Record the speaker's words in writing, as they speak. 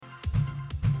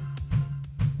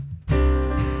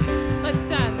Let's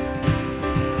stand.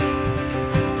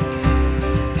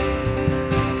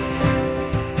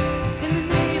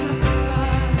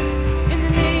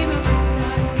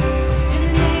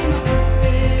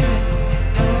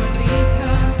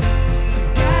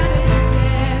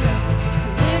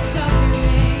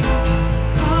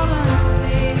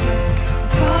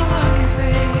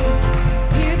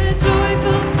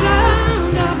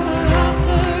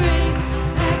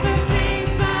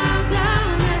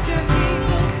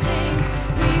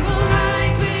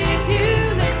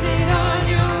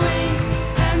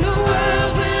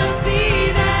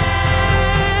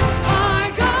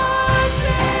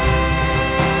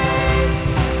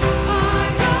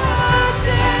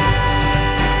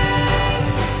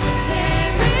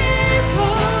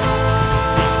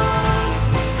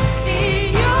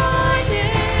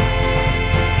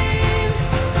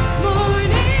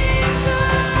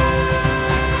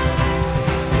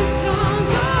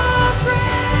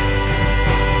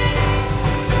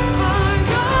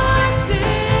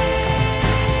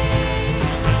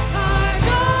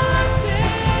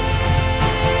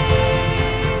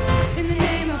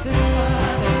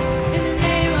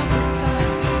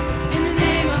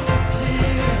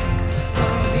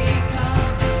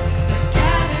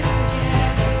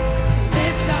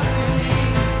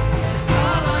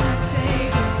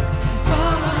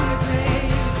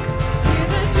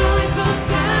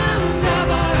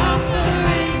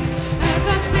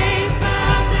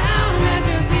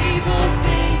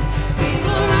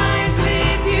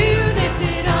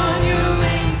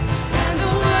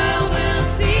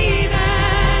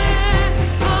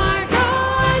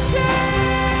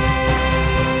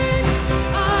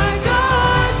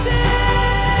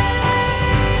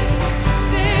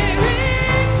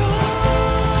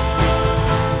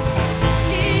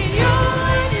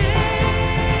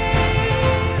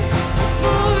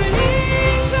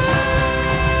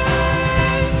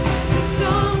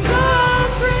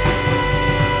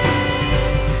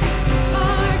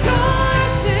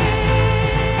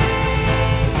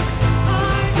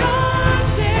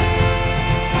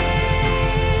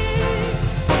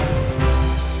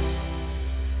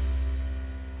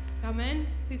 Amen.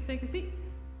 Please take a seat.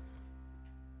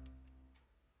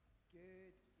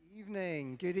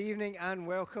 Good evening, and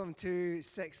welcome to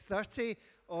 6:30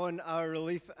 on our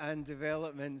Relief and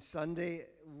Development Sunday.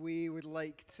 We would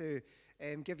like to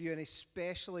give you an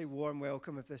especially warm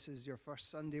welcome if this is your first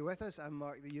Sunday with us. I'm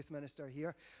Mark, the youth minister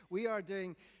here. We are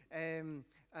doing,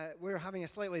 we're having a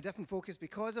slightly different focus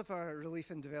because of our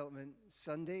Relief and Development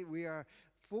Sunday. We are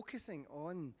focusing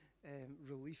on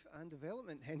relief and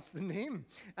development, hence the name.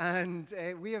 And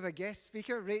we have a guest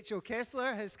speaker. Rachel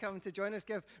Kessler has come to join us.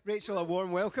 Give Rachel a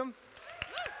warm welcome.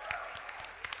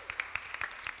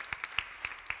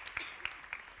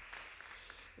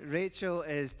 Rachel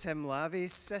is Tim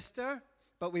Lavey's sister,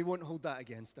 but we won't hold that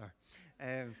against her.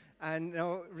 And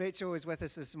no, Rachel was with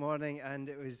us this morning, and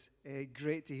it was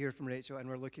great to hear from Rachel, and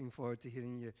we're looking forward to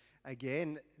hearing you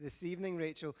again this evening,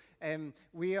 Rachel.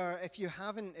 We are, if you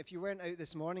weren't out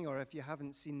this morning, or if you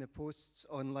haven't seen the posts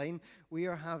online, we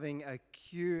are having a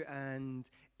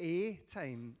Q&A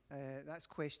time. That's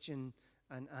question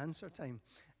and answer time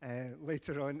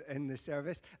later on in the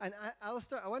service. And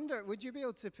Alistair, I wonder, would you be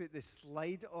able to put the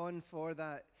slide on for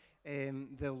that?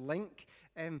 The link.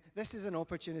 This is an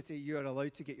opportunity you are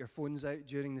allowed to get your phones out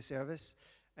during the service,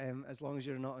 as long as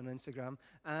you're not on Instagram.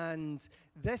 And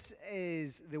this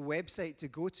is the website to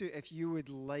go to if you would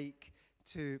like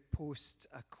to post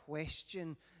a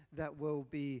question that will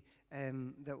be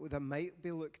that might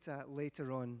be looked at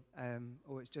later on.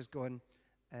 It's just gone.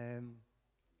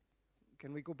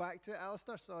 Can we go back to it,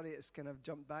 Alistair? Sorry, it's kind of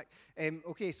jumped back.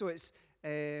 Okay, so it's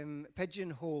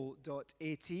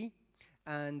pigeonhole.at.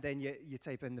 And then you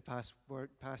type in the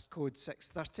passcode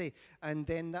 630, and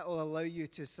then that will allow you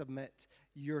to submit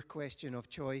your question of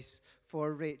choice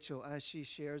for Rachel as she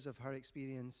shares of her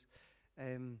experience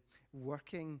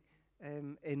working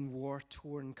in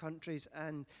war-torn countries.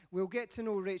 And we'll get to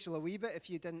know Rachel a wee bit. If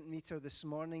you didn't meet her this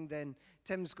morning, then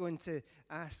Tim's going to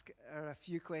ask her a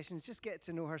few questions. Just get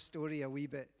to know her story a wee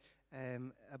bit.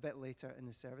 A bit later in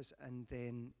the service, and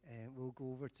then we'll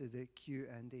go over to the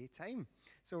Q&A time.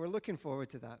 So we're looking forward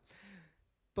to that.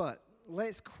 But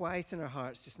let's quieten our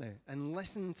hearts just now and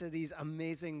listen to these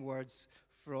amazing words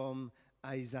from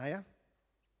Isaiah.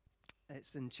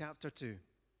 It's in chapter 2.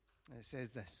 And it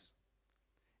says this: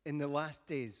 "In the last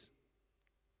days,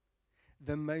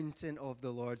 the mountain of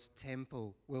the Lord's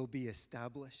temple will be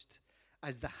established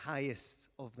as the highest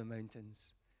of the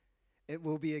mountains. It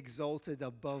will be exalted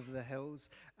above the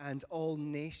hills, and all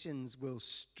nations will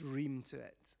stream to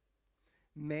it.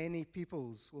 Many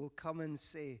peoples will come and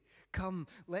say, "Come,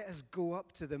 let us go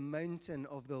up to the mountain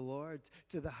of the Lord,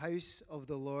 to the house of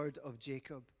the Lord of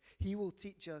Jacob. He will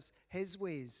teach us his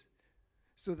ways,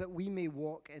 so that we may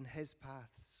walk in his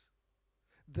paths."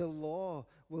 The law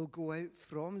will go out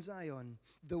from Zion,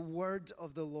 the word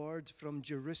of the Lord from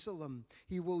Jerusalem.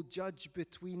 He will judge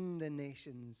between the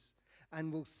nations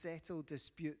and will settle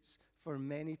disputes for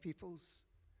many peoples.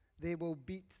 They will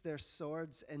beat their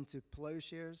swords into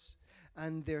plowshares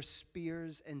and their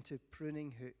spears into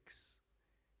pruning hooks.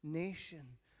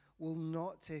 Nation will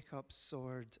not take up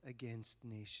sword against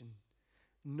nation,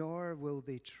 nor will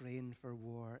they train for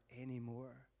war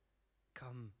anymore.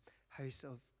 Come, house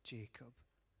of Jacob,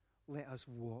 let us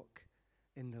walk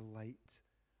in the light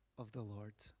of the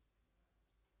Lord.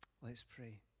 Let's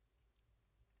pray.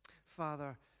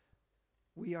 Father,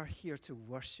 we are here to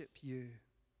worship you,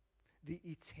 the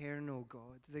eternal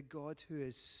God, the God who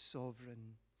is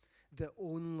sovereign, the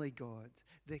only God,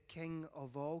 the King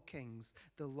of all kings,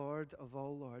 the Lord of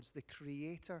all lords, the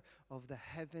creator of the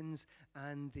heavens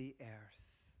and the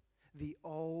earth, the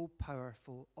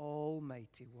all-powerful,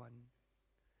 almighty one.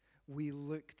 We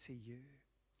look to you,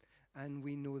 and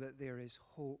we know that there is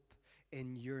hope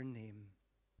in your name.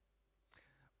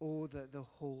 Oh, that the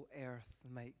whole earth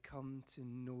might come to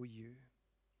know you.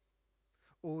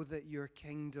 Oh, that your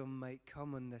kingdom might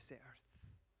come on this earth,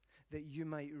 that you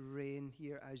might reign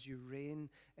here as you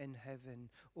reign in heaven.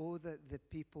 Oh, that the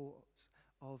peoples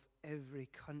of every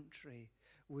country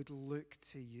would look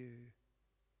to you.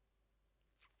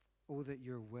 Oh, that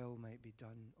your will might be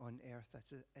done on earth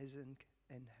as it is in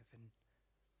heaven.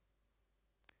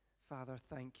 Father,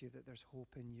 thank you that there's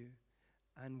hope in you,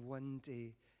 and one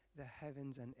day the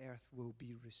heavens and earth will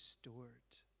be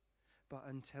restored. But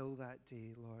until that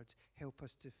day, Lord, help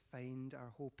us to find our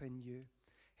hope in you.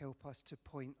 Help us to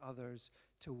point others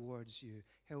towards you.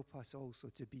 Help us also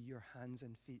to be your hands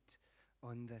and feet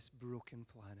on this broken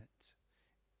planet.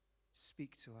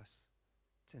 Speak to us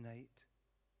tonight.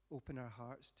 Open our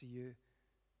hearts to you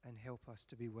and help us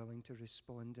to be willing to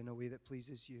respond in a way that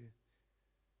pleases you.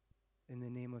 In the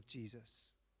name of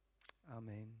Jesus,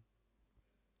 amen.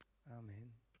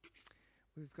 Amen.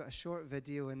 We've got a short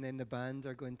video, and then the band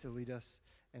are going to lead us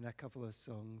in a couple of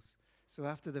songs. So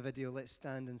after the video, let's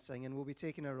stand and sing, and we'll be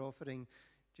taking our offering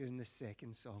during the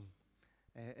second song.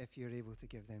 If you're able to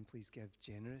give, then please give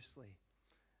generously.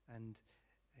 And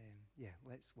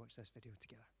let's watch this video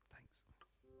together. Thanks.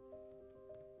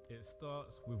 It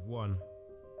starts with one.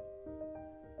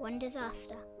 One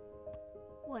disaster.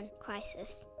 One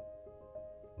crisis.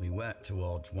 We work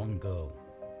towards one goal,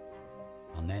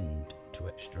 an end to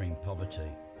extreme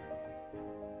poverty.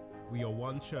 We are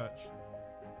one church,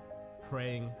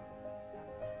 praying,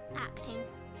 Acting.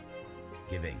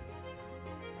 Giving.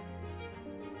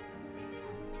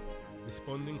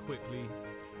 responding quickly,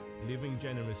 living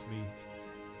generously,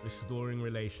 restoring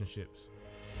relationships.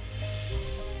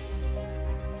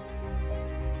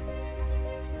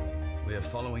 We are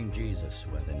following Jesus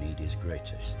where the need is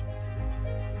greatest.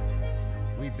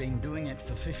 We've been doing it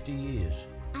for 50 years.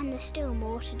 And there's still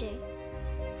more to do.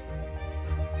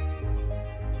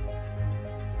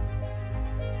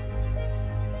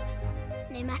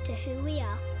 No matter who we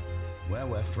are, Where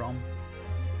we're from,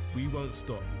 We won't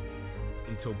stop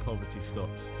until poverty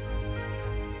stops.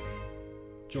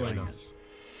 Join us.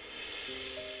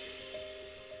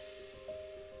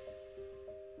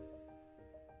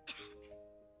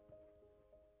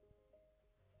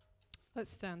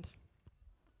 Let's stand.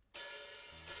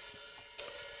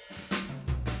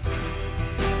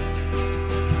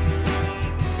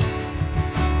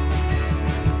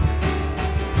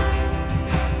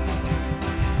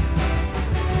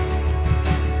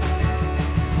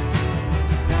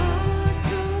 God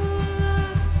so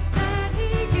loved that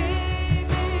He gave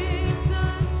His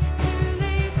Son to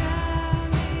lay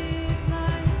down His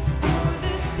life for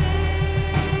the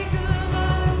sake of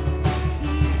us.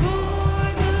 He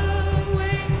bore the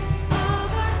weight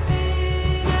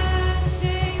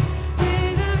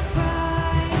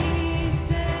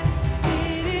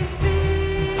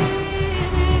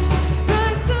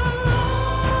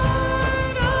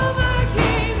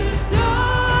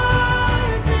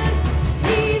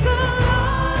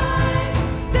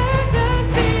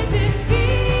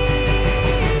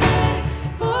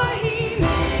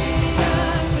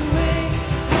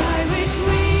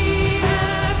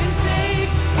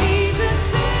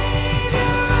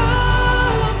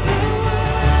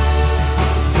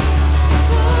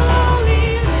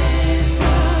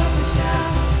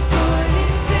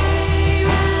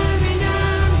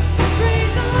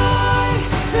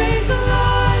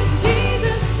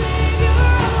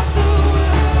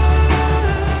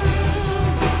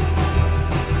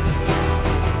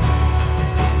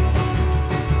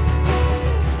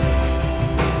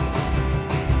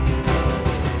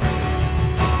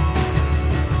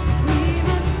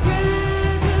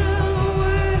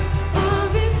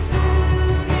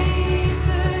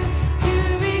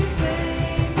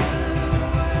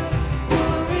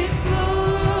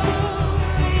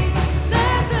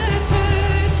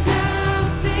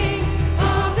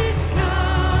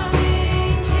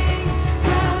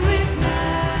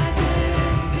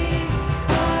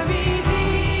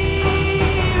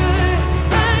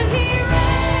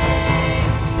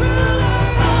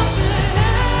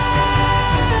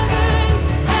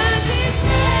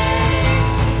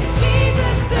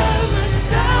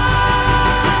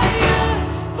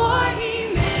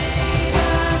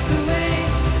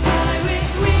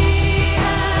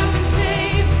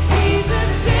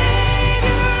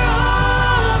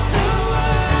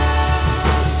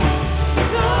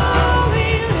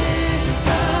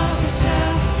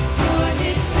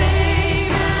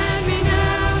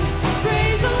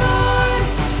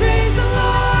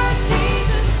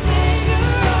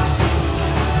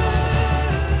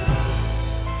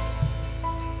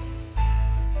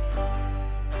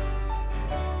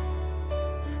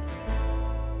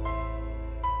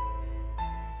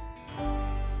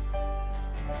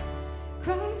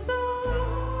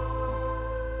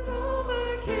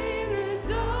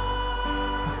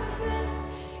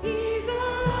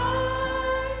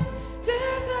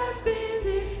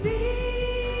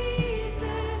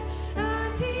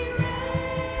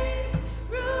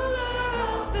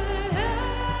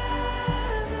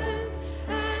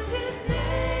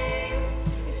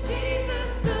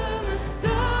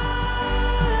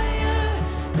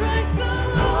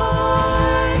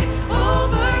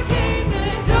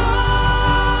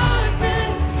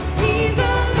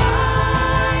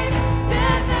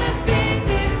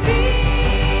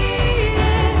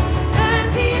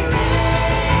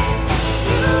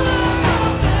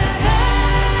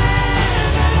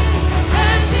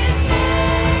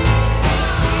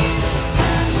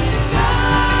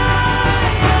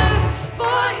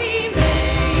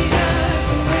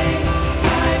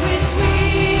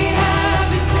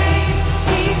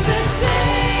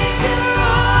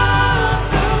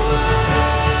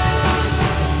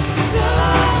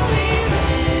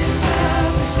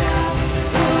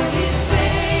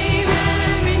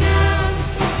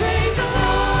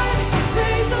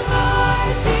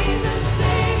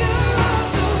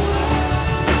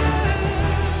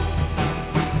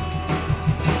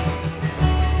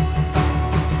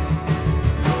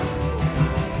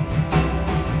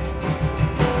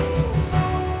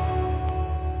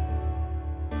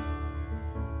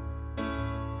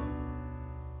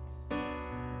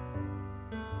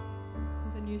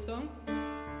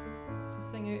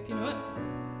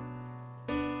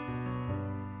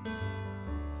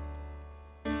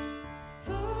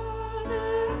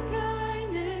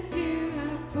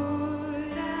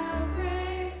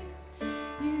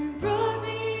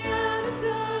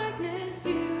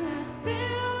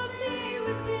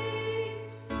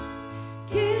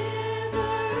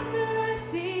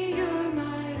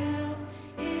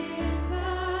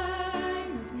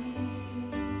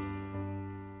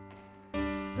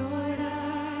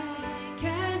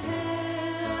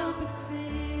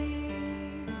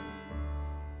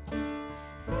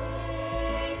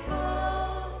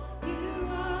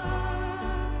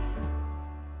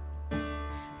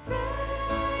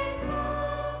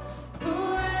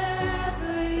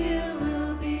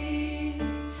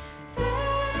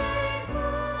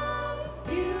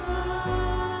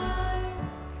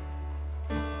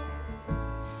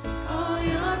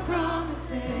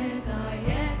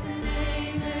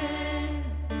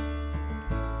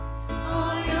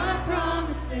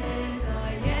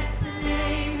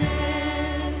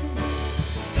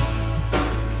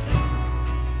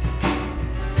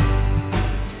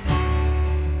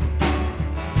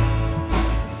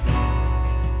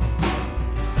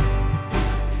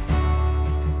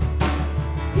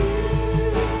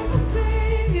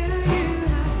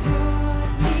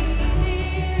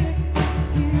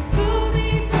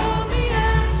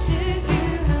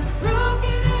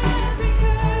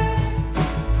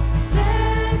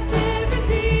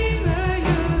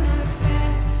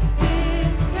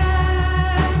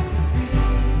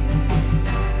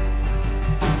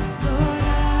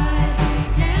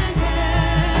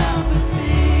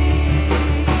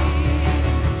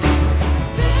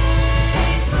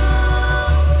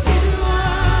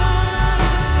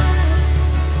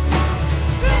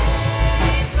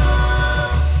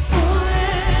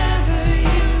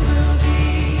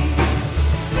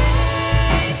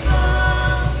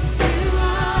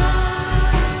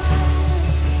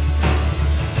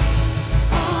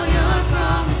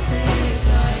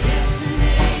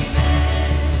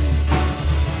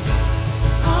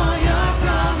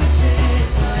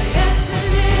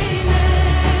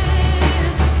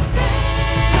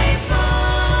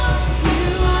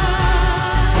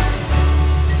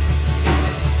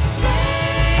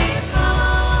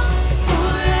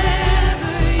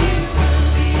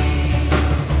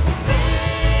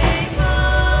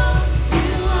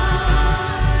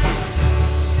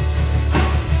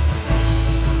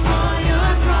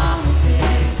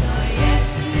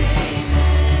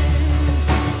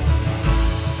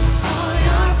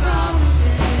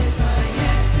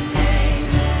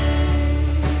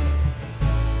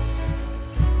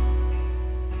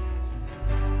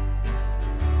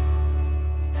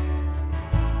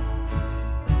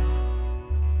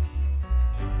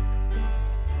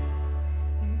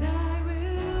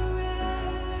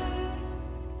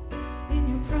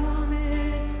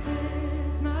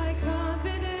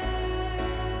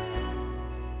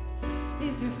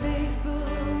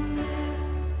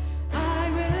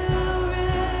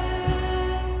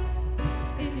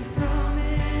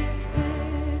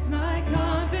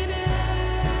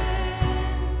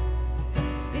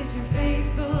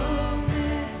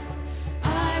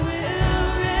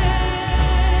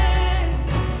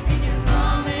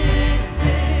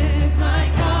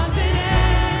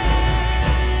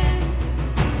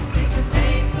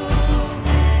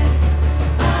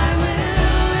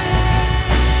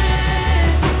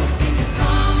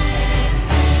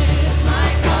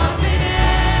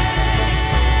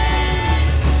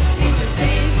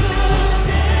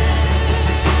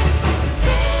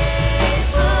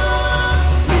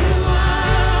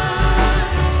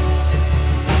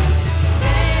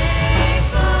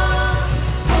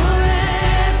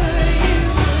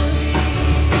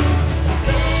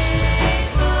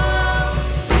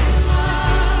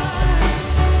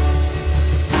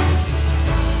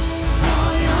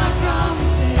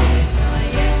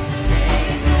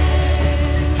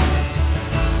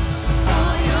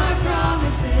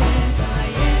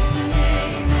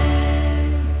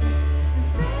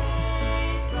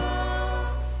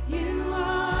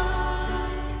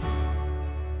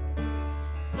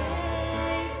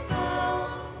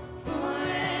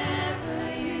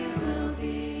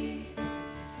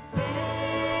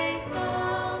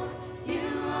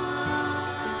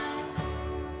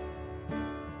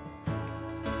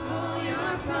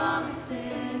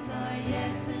promises are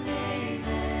yes and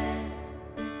amen.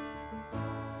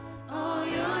 All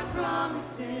your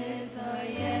promises are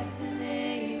yes and amen.